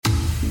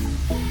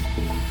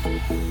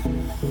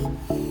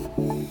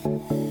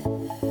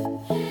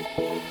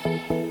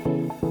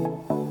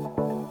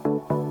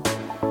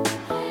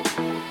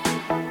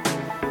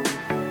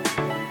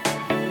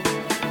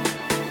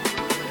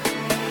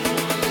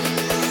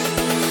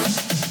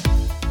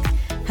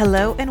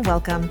Hello and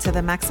welcome to the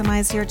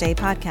Maximize Your Day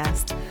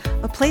podcast,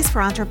 a place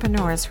for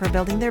entrepreneurs who are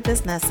building their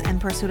business in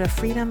pursuit of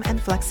freedom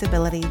and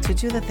flexibility to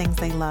do the things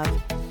they love.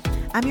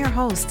 I'm your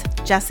host,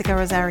 Jessica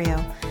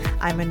Rosario.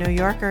 I'm a New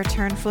Yorker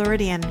turned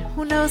Floridian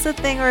who knows a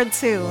thing or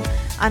two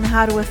on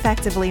how to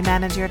effectively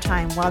manage your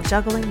time while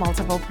juggling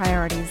multiple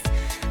priorities.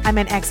 I'm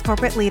an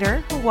ex-corporate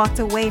leader who walked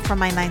away from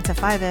my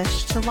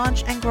 9-to-5-ish to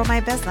launch and grow my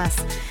business.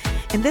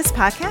 In this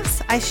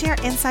podcast, I share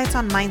insights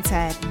on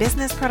mindset,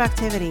 business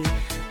productivity,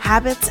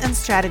 habits and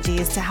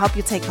strategies to help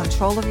you take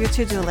control of your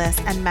to-do list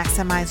and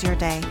maximize your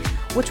day,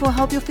 which will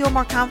help you feel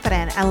more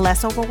confident and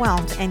less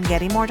overwhelmed in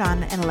getting more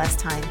done in less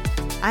time.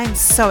 I'm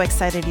so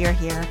excited you're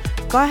here.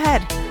 Go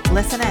ahead,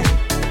 listen in.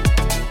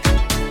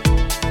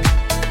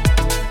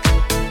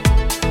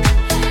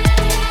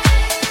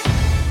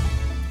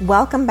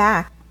 Welcome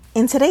back.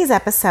 In today's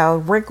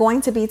episode, we're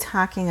going to be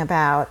talking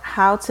about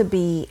how to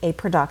be a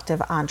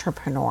productive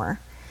entrepreneur.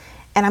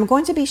 And I'm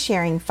going to be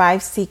sharing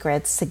 5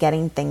 secrets to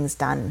getting things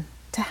done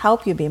to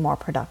help you be more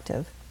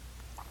productive.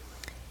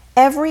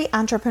 Every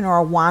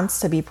entrepreneur wants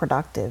to be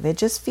productive. It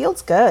just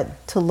feels good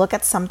to look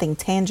at something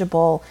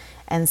tangible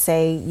and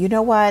say, you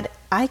know what?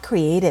 I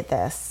created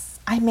this.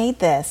 I made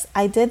this.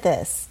 I did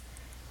this.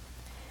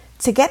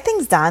 To get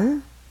things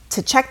done,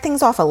 to check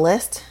things off a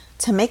list,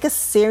 to make a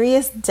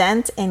serious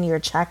dent in your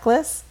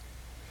checklist,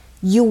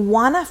 you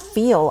want to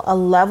feel a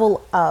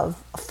level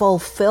of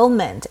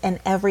fulfillment in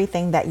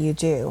everything that you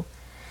do.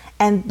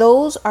 And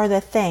those are the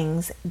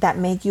things that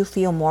make you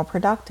feel more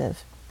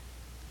productive.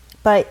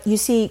 But you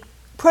see,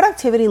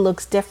 productivity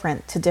looks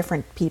different to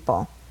different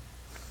people.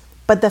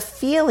 But the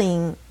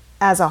feeling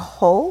as a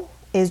whole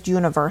is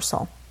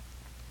universal.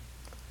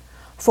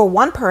 For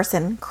one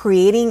person,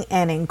 creating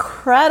an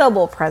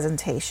incredible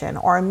presentation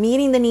or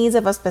meeting the needs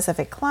of a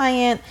specific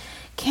client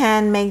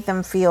can make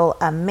them feel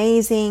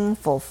amazing,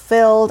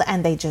 fulfilled,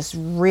 and they just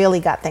really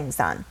got things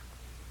done.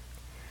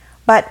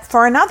 But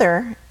for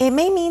another, it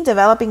may mean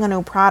developing a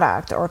new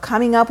product or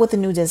coming up with a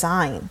new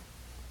design.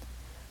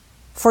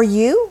 For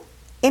you,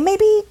 it may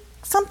be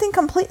something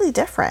completely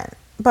different,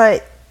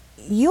 but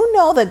you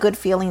know the good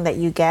feeling that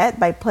you get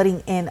by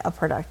putting in a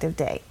productive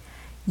day.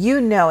 You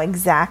know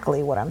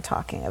exactly what I'm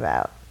talking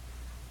about.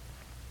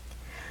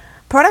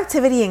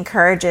 Productivity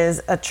encourages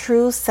a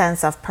true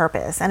sense of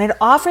purpose, and it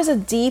offers a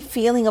deep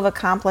feeling of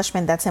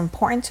accomplishment that's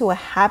important to a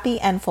happy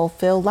and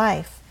fulfilled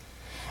life.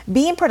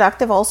 Being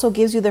productive also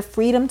gives you the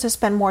freedom to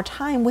spend more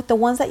time with the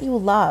ones that you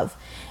love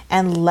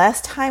and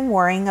less time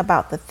worrying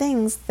about the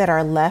things that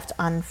are left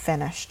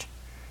unfinished.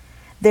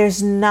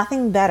 There's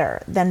nothing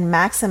better than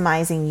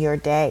maximizing your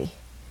day.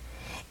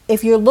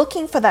 If you're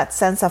looking for that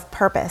sense of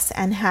purpose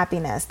and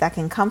happiness that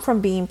can come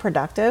from being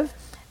productive,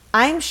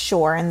 I'm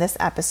sure in this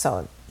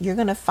episode, you're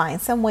going to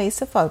find some ways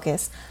to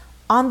focus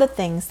on the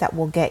things that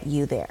will get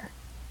you there.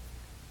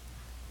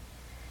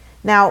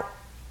 Now,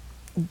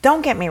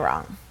 don't get me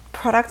wrong.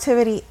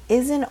 Productivity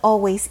isn't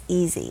always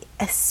easy,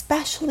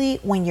 especially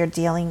when you're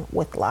dealing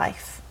with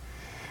life.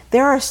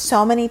 There are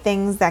so many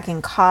things that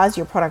can cause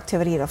your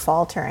productivity to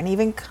falter and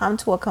even come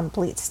to a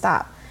complete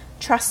stop.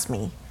 Trust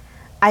me,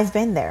 I've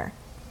been there.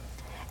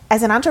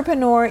 As an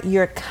entrepreneur,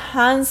 you're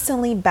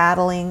constantly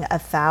battling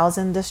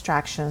 1,000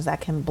 distractions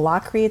that can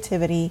block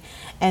creativity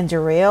and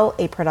derail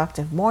a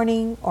productive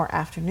morning or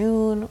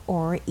afternoon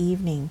or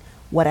evening,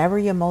 whatever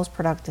your most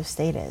productive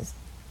state is.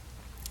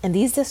 And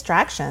these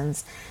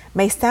distractions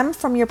may stem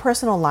from your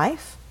personal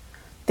life.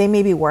 They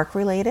may be work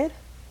related.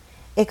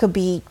 It could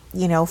be,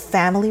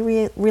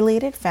 family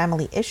related,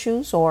 family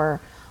issues,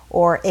 or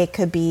it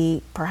could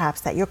be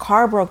perhaps that your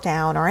car broke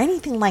down or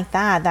anything like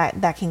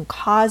that can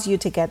cause you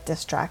to get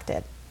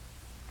distracted.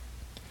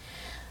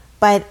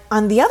 But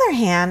on the other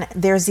hand,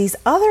 there's these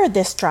other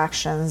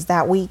distractions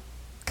that we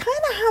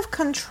kind of have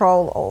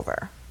control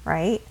over,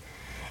 right?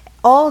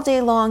 All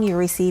day long, you're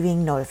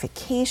receiving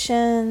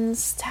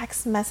notifications,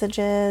 text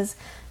messages,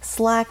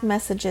 Slack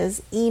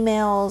messages,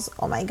 emails,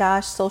 oh my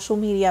gosh, social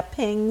media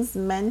pings,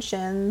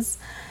 mentions,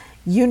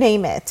 you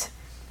name it.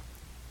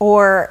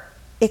 Or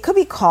it could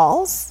be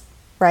calls,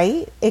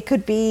 right? It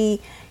could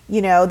be,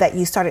 that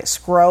you started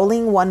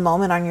scrolling one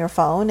moment on your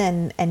phone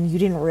and you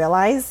didn't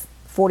realize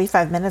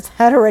 45 minutes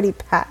had already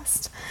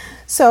passed.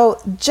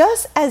 So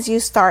just as you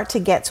start to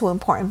get to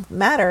important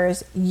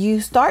matters,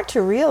 you start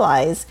to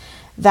realize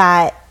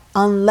that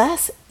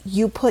unless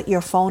you put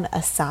your phone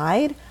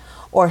aside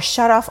or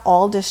shut off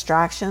all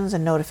distractions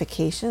and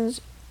notifications,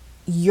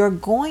 you're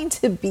going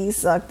to be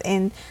sucked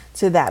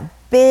into that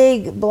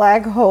big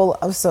black hole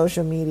of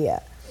social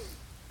media.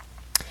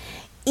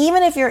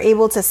 Even if you're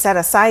able to set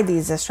aside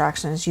these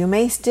distractions, you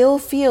may still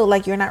feel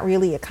like you're not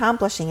really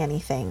accomplishing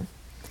anything.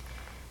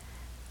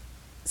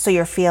 So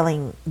you're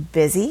feeling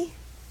busy,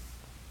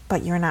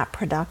 but you're not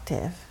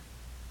productive.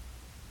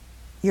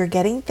 You're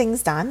getting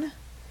things done,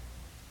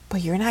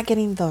 but you're not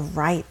getting the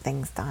right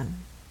things done.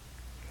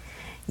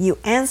 You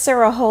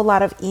answer a whole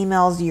lot of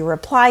emails, you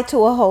reply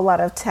to a whole lot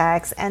of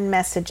texts and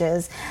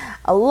messages.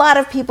 A lot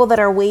of people that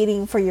are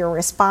waiting for your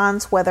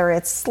response, whether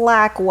it's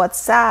Slack,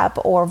 WhatsApp,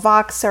 or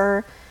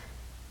Voxer,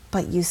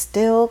 but you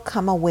still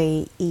come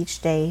away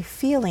each day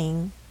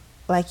feeling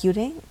like you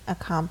didn't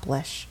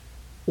accomplish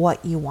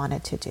what you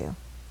wanted to do.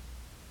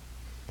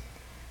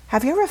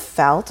 Have you ever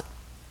felt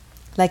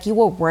like you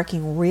were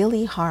working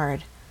really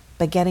hard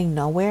but getting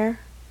nowhere?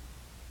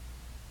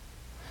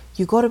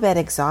 You go to bed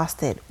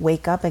exhausted,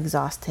 wake up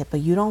exhausted, but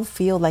you don't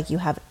feel like you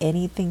have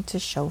anything to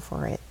show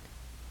for it.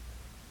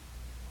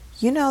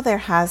 You know there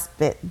has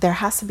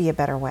to be a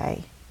better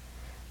way,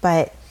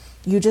 but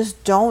you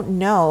just don't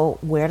know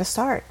where to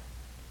start.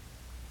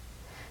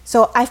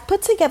 So I've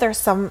put together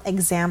some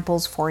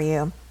examples for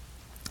you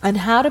on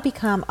how to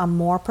become a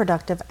more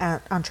productive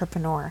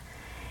entrepreneur.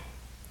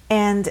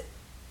 And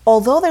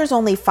although there's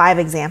only 5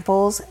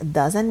 examples,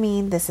 doesn't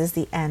mean this is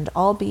the end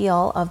all be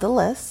all of the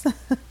list.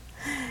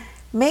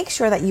 Make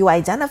sure that you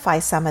identify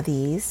some of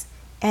these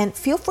and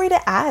feel free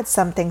to add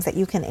some things that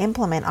you can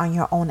implement on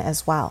your own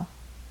as well.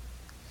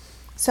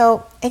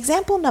 So,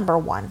 example number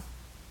 1,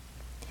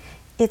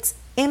 it's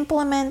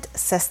implement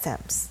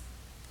systems.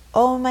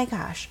 Oh my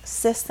gosh,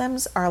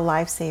 systems are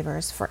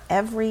lifesavers for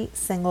every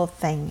single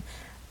thing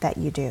that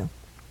you do.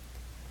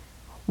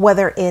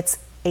 Whether it's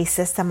a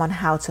system on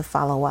how to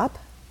follow up,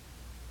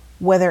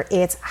 whether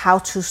it's how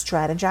to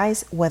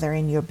strategize, whether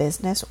in your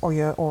business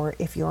or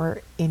if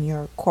you're in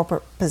your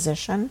corporate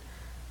position,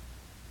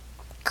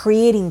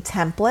 creating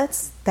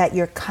templates that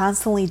you're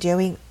constantly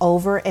doing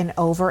over and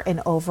over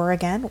and over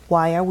again.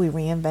 Why are we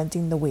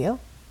reinventing the wheel?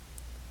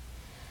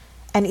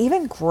 And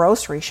even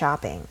grocery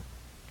shopping.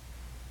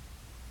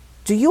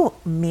 Do you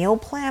meal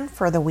plan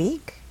for the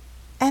week?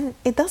 And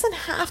it doesn't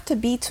have to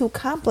be too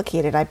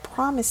complicated, I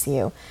promise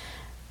you.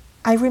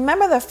 I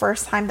remember the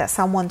first time that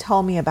someone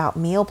told me about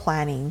meal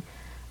planning,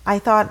 I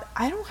thought,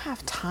 I don't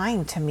have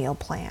time to meal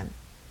plan.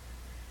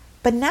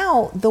 But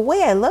now the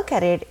way I look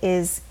at it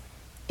is,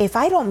 if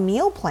I don't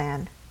meal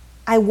plan,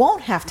 I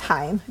won't have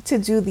time to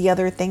do the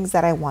other things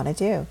that I want to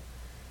do.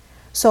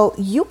 So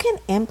you can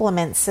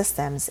implement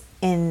systems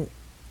in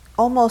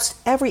almost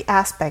every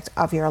aspect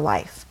of your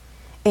life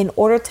in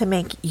order to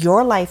make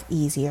your life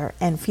easier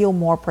and feel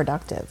more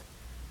productive.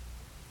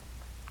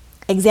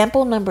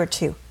 Example number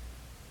 2.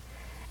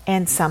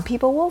 And some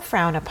people will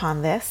frown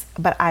upon this,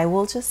 but I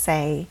will just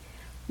say,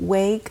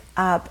 wake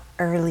up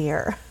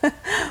earlier.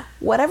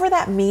 Whatever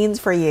that means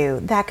for you,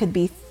 that could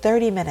be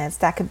 30 minutes,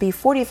 that could be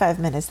 45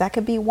 minutes, that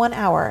could be 1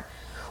 hour.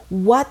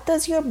 What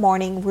does your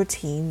morning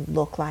routine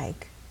look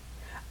like?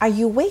 Are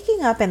you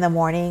waking up in the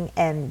morning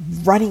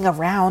and running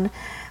around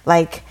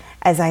like,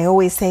 as I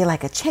always say,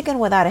 like a chicken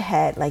without a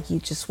head? Like you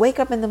just wake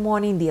up in the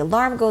morning, the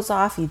alarm goes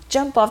off, you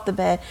jump off the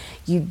bed,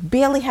 you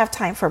barely have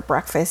time for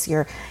breakfast,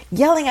 you're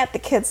yelling at the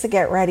kids to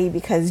get ready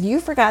because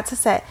you forgot to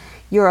set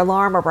your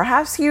alarm, or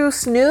perhaps you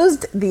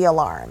snoozed the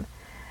alarm.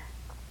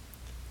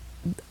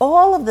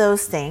 All of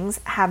those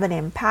things have an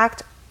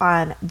impact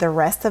on the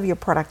rest of your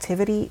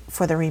productivity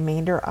for the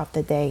remainder of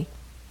the day.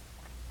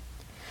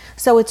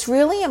 So it's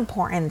really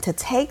important to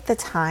take the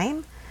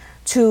time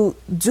to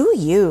do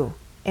you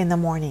in the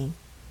morning.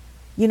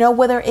 You know,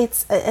 whether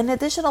it's an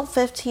additional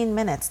 15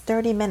 minutes,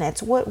 30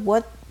 minutes,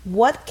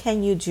 what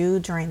can you do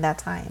during that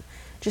time?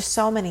 Just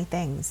so many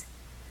things.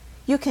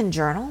 You can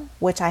journal,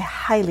 which I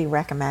highly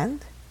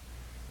recommend.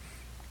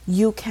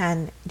 You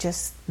can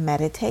just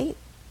meditate.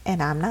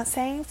 And I'm not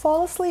saying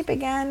fall asleep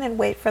again and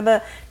wait for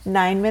the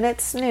 9-minute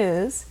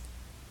snooze,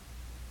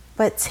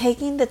 but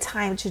taking the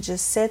time to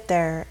just sit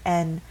there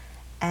and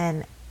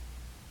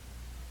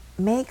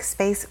make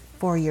space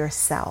for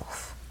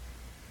yourself.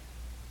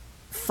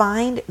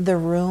 Find the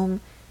room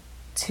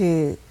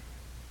to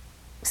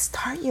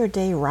start your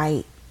day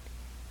right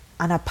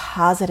on a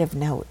positive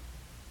note.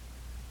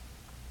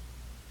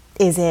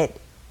 Is it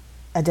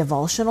a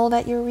devotional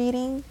that you're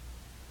reading?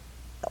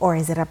 Or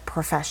is it a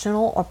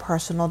professional or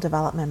personal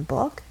development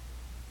book?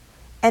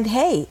 And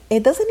hey,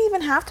 it doesn't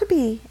even have to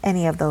be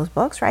any of those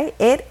books, right?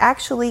 It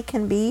actually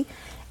can be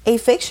a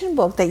fiction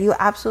book that you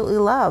absolutely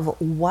love.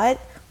 What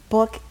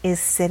book is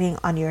sitting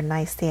on your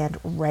nightstand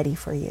ready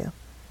for you?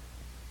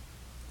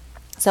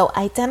 So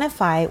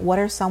identify what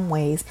are some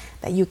ways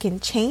that you can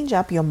change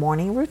up your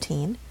morning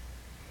routine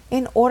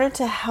in order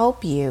to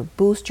help you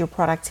boost your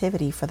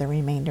productivity for the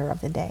remainder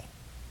of the day.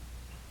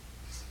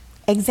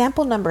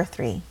 Example number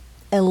 3.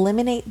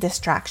 Eliminate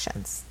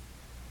distractions.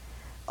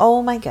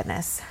 Oh my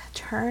goodness,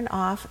 turn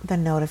off the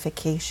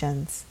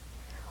notifications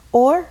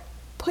or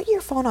put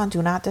your phone on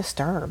do not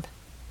disturb.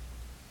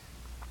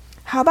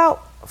 How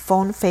about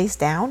phone face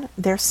down?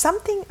 There's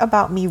something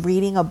about me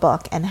reading a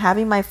book and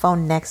having my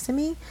phone next to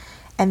me,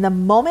 and the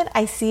moment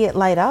I see it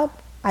light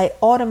up, I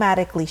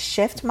automatically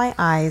shift my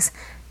eyes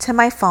to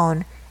my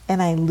phone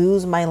and I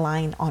lose my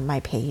line on my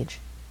page.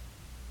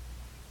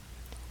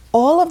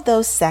 All of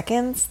those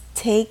seconds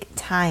take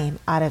time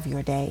out of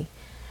your day.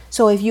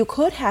 So if you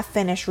could have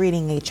finished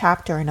reading a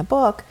chapter in a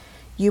book,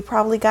 you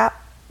probably got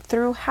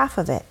through half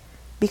of it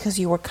because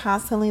you were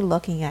constantly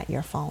looking at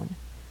your phone.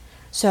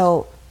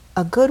 So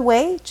a good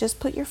way, just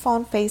put your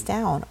phone face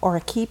down or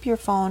keep your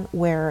phone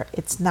where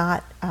it's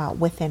not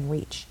within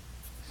reach.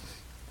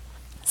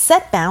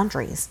 Set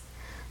boundaries.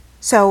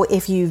 So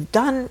if you're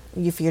done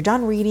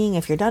reading,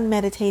 if you're done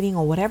meditating,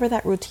 or whatever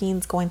that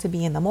routine's going to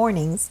be in the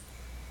mornings,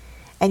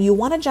 and you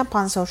want to jump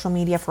on social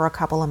media for a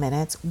couple of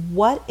minutes,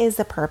 what is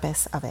the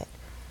purpose of it?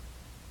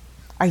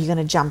 Are you going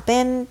to jump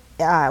in,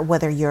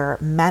 whether you're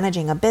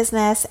managing a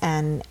business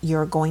and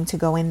you're going to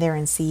go in there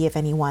and see if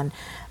anyone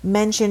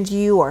mentioned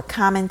you or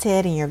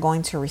commented and you're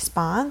going to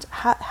respond?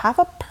 Have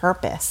a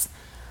purpose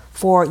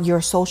for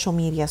your social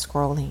media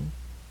scrolling.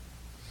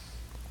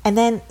 And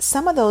then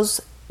some of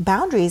those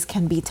boundaries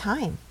can be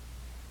time,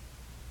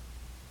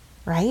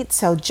 right?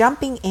 So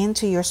jumping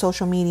into your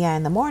social media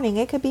in the morning,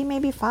 it could be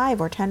maybe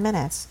 5 or 10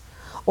 minutes.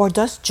 Or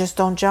just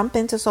don't jump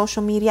into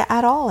social media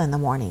at all in the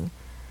morning.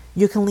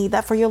 You can leave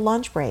that for your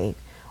lunch break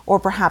or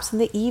perhaps in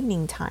the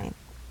evening time.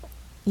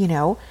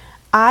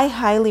 I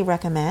highly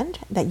recommend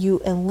that you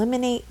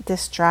eliminate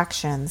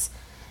distractions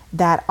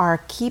that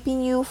are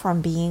keeping you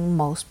from being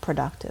most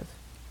productive.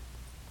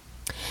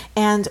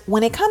 And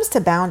when it comes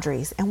to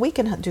boundaries, and we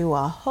can do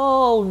a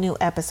whole new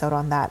episode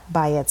on that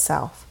by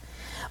itself,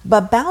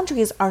 but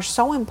boundaries are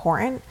so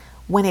important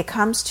when it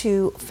comes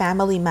to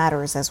family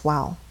matters as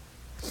well.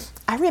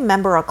 I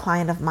remember a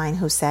client of mine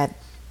who said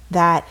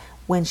that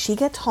when she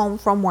gets home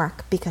from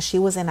work, because she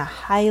was in a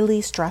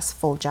highly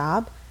stressful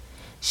job,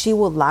 she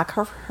would lock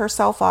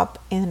herself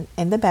up in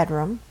the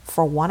bedroom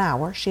for 1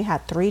 hour. She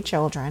had 3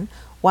 children,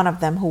 one of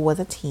them who was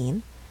a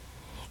teen.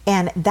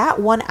 And that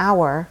 1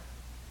 hour,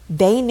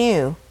 they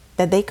knew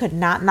that they could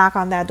not knock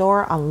on that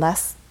door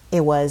unless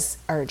it was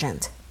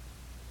urgent.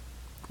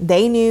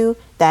 They knew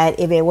that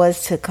if it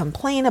was to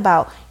complain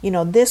about,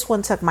 this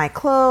one took my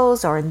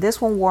clothes, or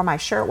this one wore my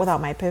shirt without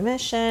my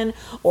permission,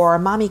 or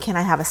mommy, can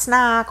I have a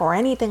snack, or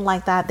anything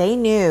like that, they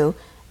knew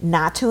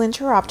not to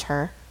interrupt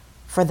her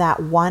for that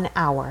 1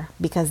 hour,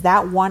 because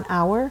that 1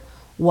 hour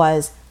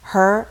was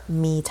her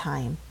me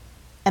time.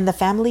 And the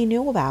family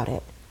knew about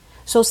it.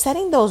 So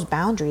setting those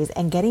boundaries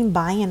and getting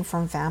buy-in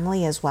from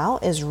family as well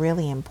is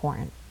really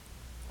important.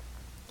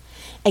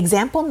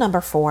 Example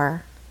number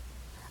 4.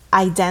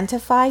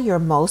 Identify your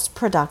most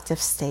productive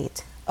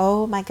state.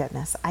 Oh my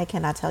goodness, I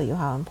cannot tell you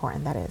how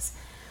important that is.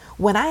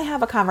 When I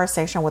have a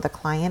conversation with a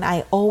client,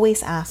 I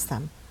always ask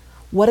them,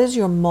 what is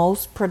your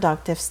most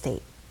productive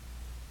state?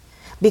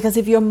 Because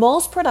if your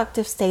most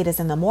productive state is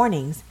in the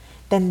mornings,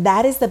 then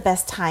that is the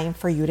best time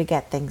for you to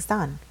get things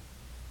done.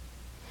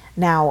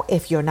 Now,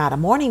 if you're not a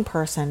morning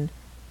person,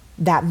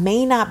 that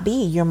may not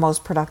be your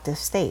most productive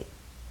state.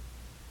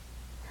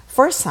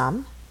 For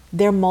some,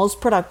 their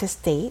most productive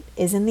state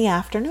is in the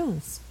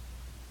afternoons.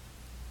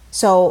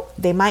 So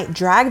they might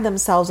drag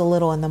themselves a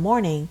little in the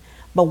morning,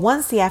 but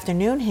once the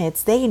afternoon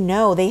hits, they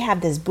know they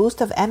have this boost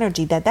of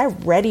energy that they're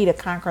ready to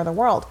conquer the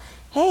world.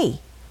 Hey,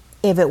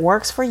 if it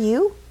works for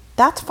you,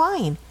 that's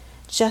fine.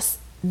 Just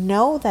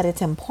know that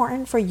it's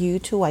important for you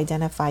to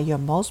identify your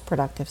most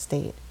productive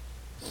state.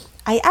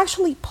 I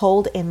actually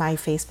polled in my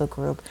Facebook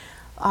group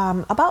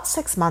about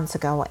 6 months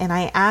ago, and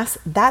I asked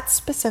that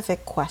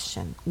specific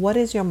question: what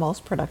is your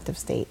most productive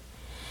state?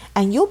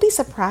 And you'll be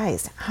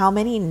surprised how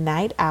many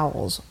night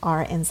owls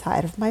are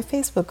inside of my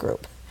Facebook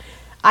group.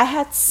 I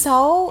had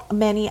so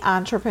many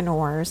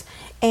entrepreneurs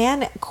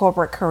and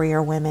corporate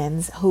career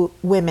women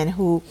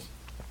who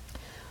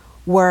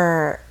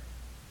were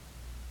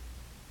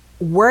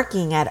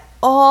working at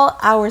all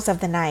hours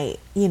of the night,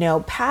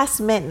 past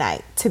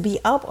midnight, to be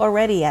up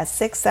already at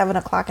 6, 7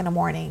 o'clock in the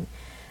morning.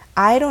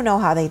 I don't know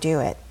how they do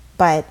it,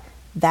 but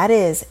that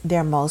is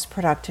their most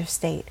productive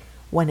state,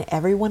 when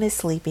everyone is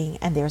sleeping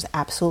and there's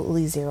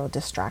absolutely zero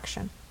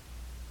distraction.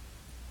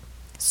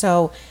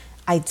 So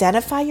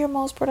identify your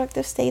most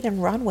productive state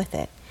and run with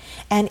it.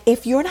 And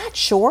if you're not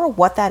sure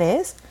what that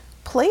is,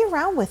 play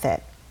around with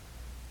it.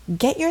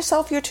 Get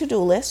yourself your to-do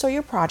list or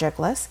your project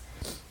list.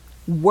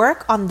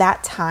 Work on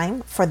that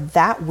time for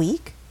that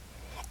week.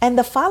 And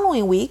the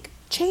following week,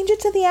 change it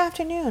to the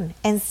afternoon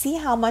and see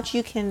how much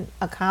you can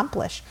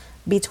accomplish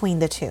between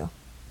the two.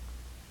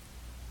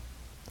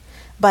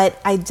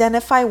 But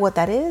identify what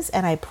that is,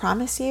 and I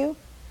promise you,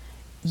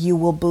 you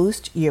will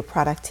boost your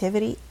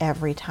productivity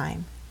every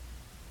time.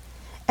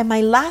 And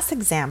my last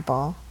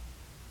example,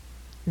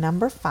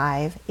 number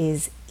 5,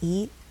 is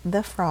eat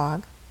the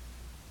frog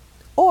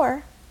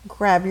or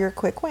grab your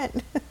quick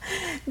win.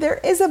 There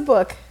is a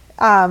book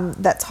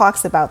that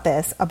talks about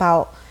this,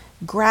 about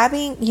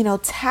grabbing,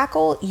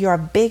 tackle your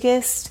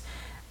biggest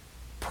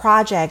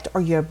project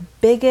or your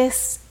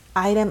biggest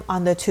item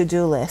on the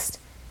to-do list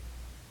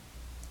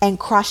and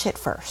crush it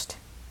first.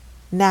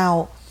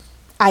 Now,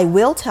 I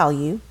will tell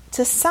you,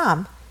 to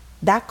some,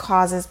 that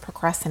causes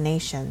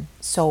procrastination.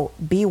 So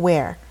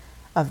beware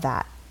of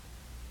that.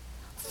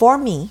 For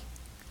me,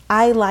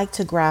 I like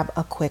to grab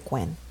a quick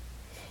win.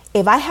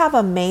 If I have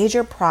a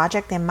major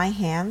project in my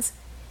hands,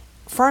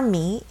 for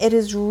me, it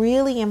is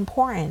really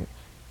important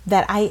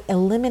that I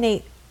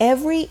eliminate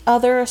every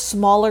other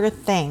smaller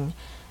thing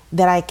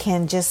that I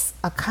can just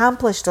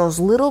accomplish those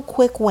little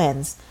quick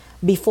wins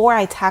before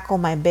I tackle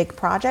my big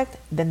project,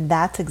 then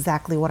that's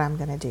exactly what I'm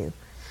going to do.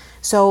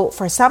 So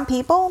for some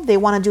people, they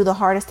want to do the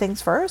hardest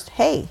things first.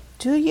 Hey,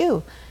 do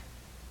you.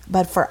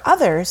 But for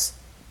others,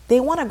 they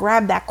want to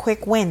grab that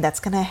quick win that's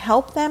going to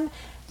help them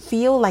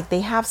feel like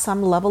they have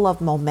some level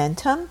of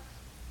momentum.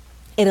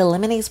 It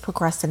eliminates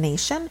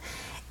procrastination.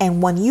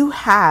 And when you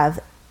have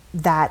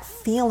that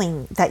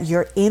feeling that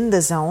you're in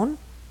the zone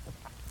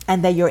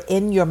and that you're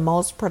in your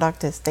most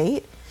productive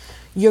state,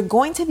 you're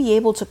going to be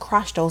able to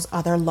crush those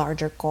other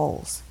larger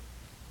goals.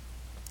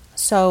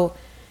 So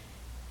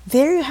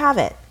there you have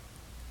it.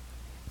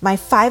 My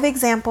 5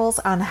 examples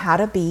on how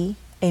to be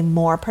a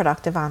more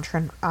productive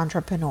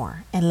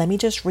entrepreneur. And let me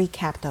just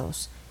recap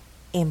those.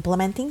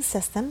 Implementing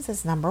systems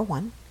is number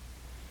 1.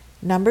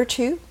 Number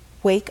 2,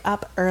 wake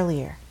up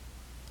earlier.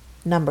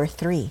 Number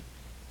 3,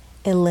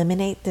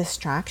 eliminate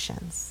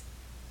distractions.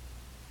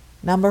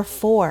 Number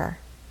 4,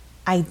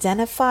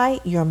 identify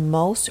your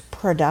most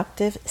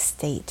productive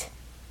state.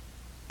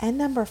 And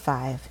number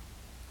 5,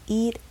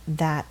 eat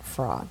that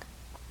frog.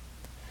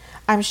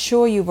 I'm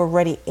sure you've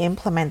already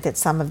implemented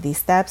some of these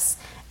steps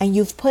and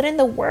you've put in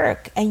the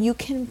work and you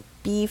can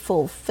be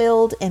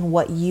fulfilled in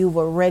what you've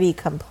already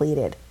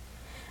completed.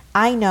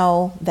 I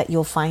know that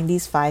you'll find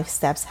these 5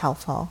 steps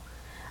helpful.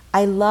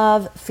 I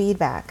love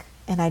feedback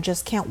and I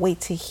just can't wait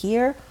to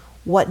hear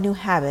what new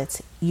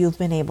habits you've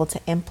been able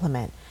to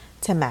implement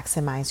to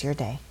maximize your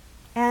day.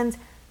 And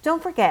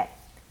don't forget,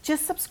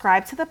 just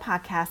subscribe to the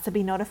podcast to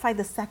be notified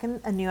the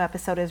second a new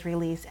episode is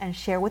released and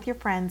share with your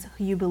friends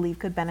who you believe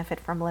could benefit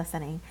from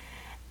listening.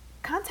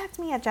 Contact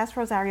me at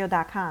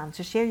jessrosario.com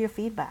to share your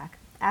feedback,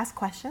 ask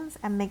questions,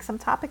 and make some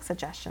topic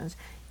suggestions.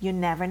 You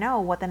never know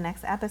what the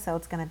next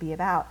episode's going to be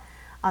about.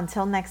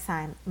 Until next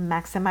time,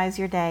 maximize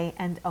your day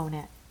and own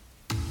it.